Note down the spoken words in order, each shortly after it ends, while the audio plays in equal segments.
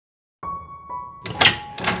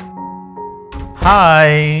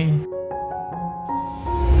Hi.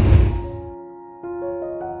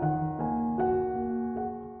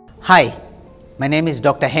 Hi, my name is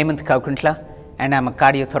Dr. Hemanth Kaukuntla and I am a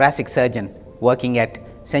cardiothoracic surgeon working at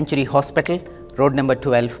Century Hospital, Road number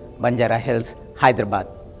 12, Banjara Hills, Hyderabad.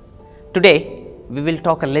 Today, we will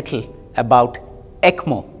talk a little about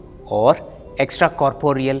ECMO or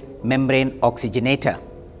extracorporeal membrane oxygenator.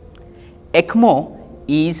 ECMO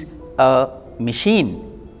is a machine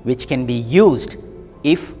which can be used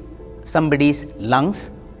if somebody's lungs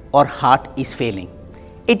or heart is failing.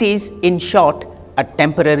 It is, in short, a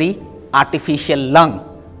temporary artificial lung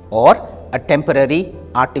or a temporary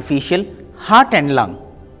artificial heart and lung.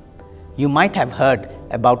 You might have heard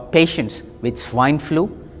about patients with swine flu.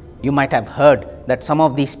 You might have heard that some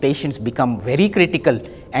of these patients become very critical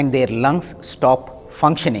and their lungs stop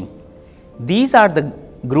functioning. These are the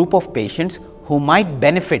group of patients who might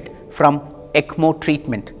benefit from ECMO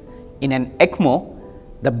treatment. In an ECMO,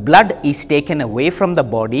 the blood is taken away from the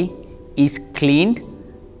body, is cleaned,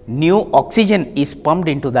 new oxygen is pumped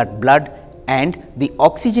into that blood and the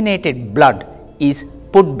oxygenated blood is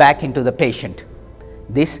put back into the patient.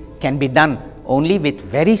 This can be done only with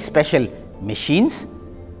very special machines.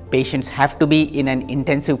 Patients have to be in an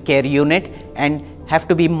intensive care unit and have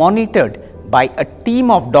to be monitored by a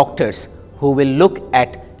team of doctors who will look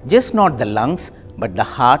at just not the lungs, but the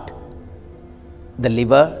heart, the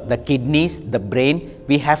liver, the kidneys, the brain.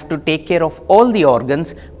 We have to take care of all the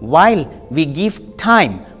organs while we give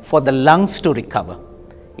time for the lungs to recover.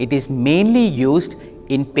 It is mainly used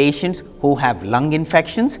in patients who have lung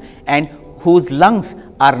infections and whose lungs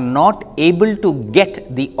are not able to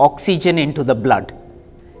get the oxygen into the blood.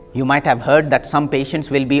 You might have heard that some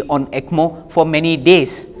patients will be on ECMO for many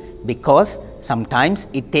days because sometimes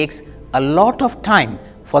it takes a lot of time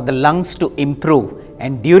for the lungs to improve,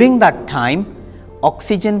 and during that time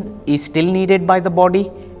oxygen is still needed by the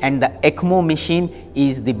body, and the ECMO machine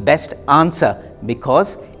is the best answer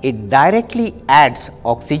because it directly adds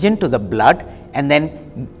oxygen to the blood and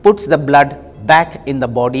then puts the blood back in the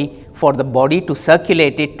body for the body to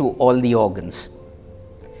circulate it to all the organs.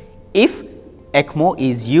 If ECMO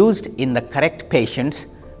is used in the correct patients,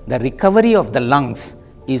 the recovery of the lungs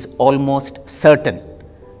is almost certain.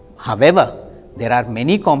 However, there are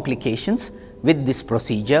many complications with this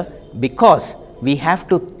procedure because we have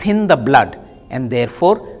to thin the blood and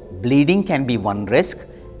therefore bleeding can be one risk,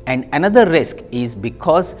 and another risk is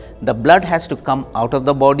because the blood has to come out of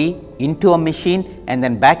the body into a machine and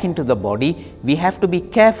then back into the body. We have to be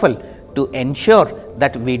careful to ensure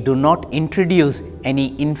that we do not introduce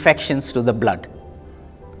any infections to the blood.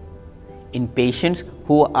 In patients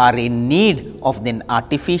who are in need of an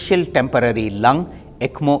artificial temporary lung,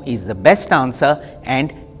 ECMO is the best answer,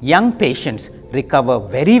 and young patients recover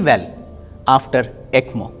very well after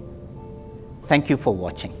ECMO. Thank you for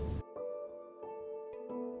watching.